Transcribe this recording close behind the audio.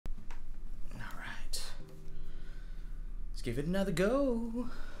Let's give it another go.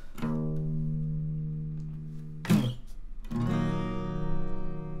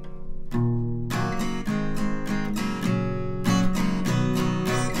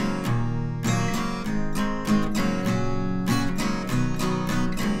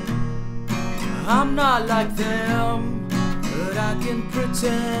 I'm not like them, but I can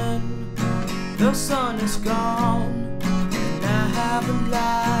pretend the sun is gone and I haven't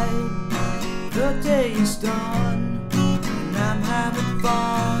lied. The day is done and I'm having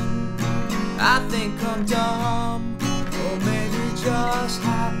fun. I think I'm dumb, or maybe just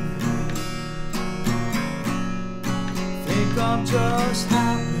happy. Think I'm just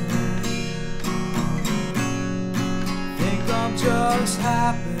happy. Think I'm just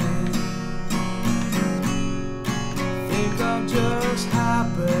happy. Think I'm just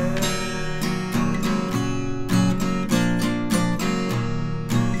happy.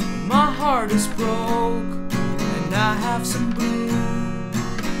 My heart is broke and I have some blue.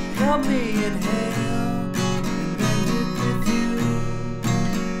 Help me inhale and then live with you.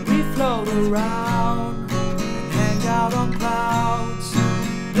 We float around and hang out on clouds.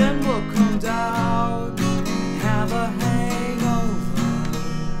 Then we'll come down and have a hangover.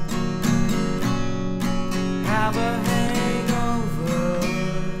 Have a hangover.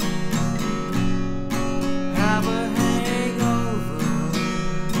 Have a hangover.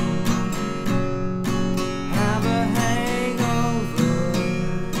 Have a hangover.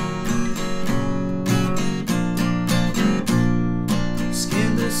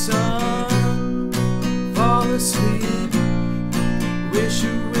 Skin the sun, fall asleep, wish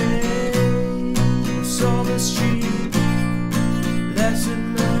away a soulless street.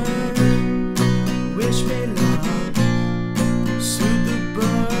 Lesson learned, wish me luck, soothe the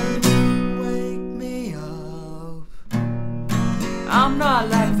burn, wake me up. I'm not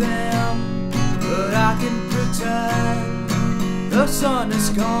like them, but I can pretend the sun is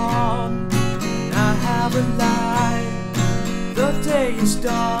gone and I haven't lied. The day is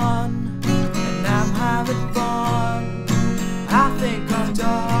done and I'm having fun. I think I'm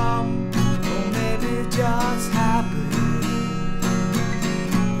dumb, or maybe just happy.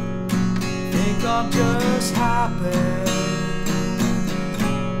 Think I'm just happy.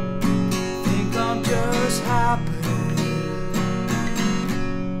 Think I'm just happy.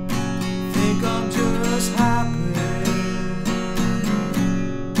 Think I'm just happy.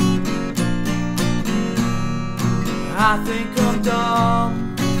 I think I'm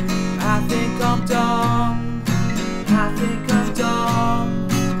dumb. I think I'm dumb. I think I'm dumb.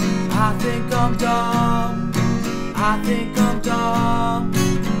 I think I'm dumb. I think I'm dumb.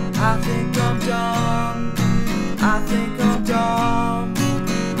 I think I'm dumb. I think I'm dumb.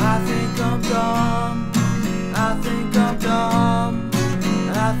 I think I'm dumb. I think I'm dumb.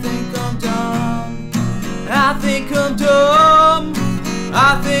 I think I'm dumb. I think I'm dumb.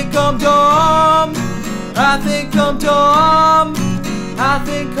 I think I'm dumb. I think I'm dumb. I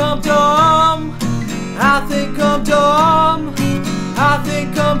think I'm dumb. I think I'm dumb. I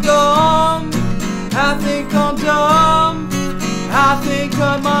think I'm dumb. I think I'm dumb. I think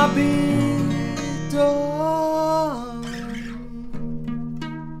I might be dumb.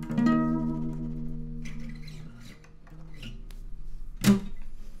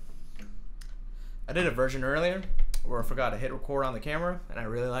 I did a version earlier where I forgot to hit record on the camera, and I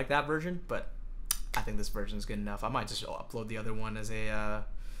really like that version, but I think this version is good enough. I might just upload the other one as a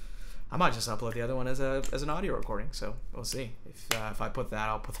as an audio recording. So we'll see. If I put that,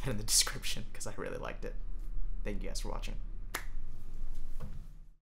 I'll put that in the description because I really liked it. Thank you guys for watching.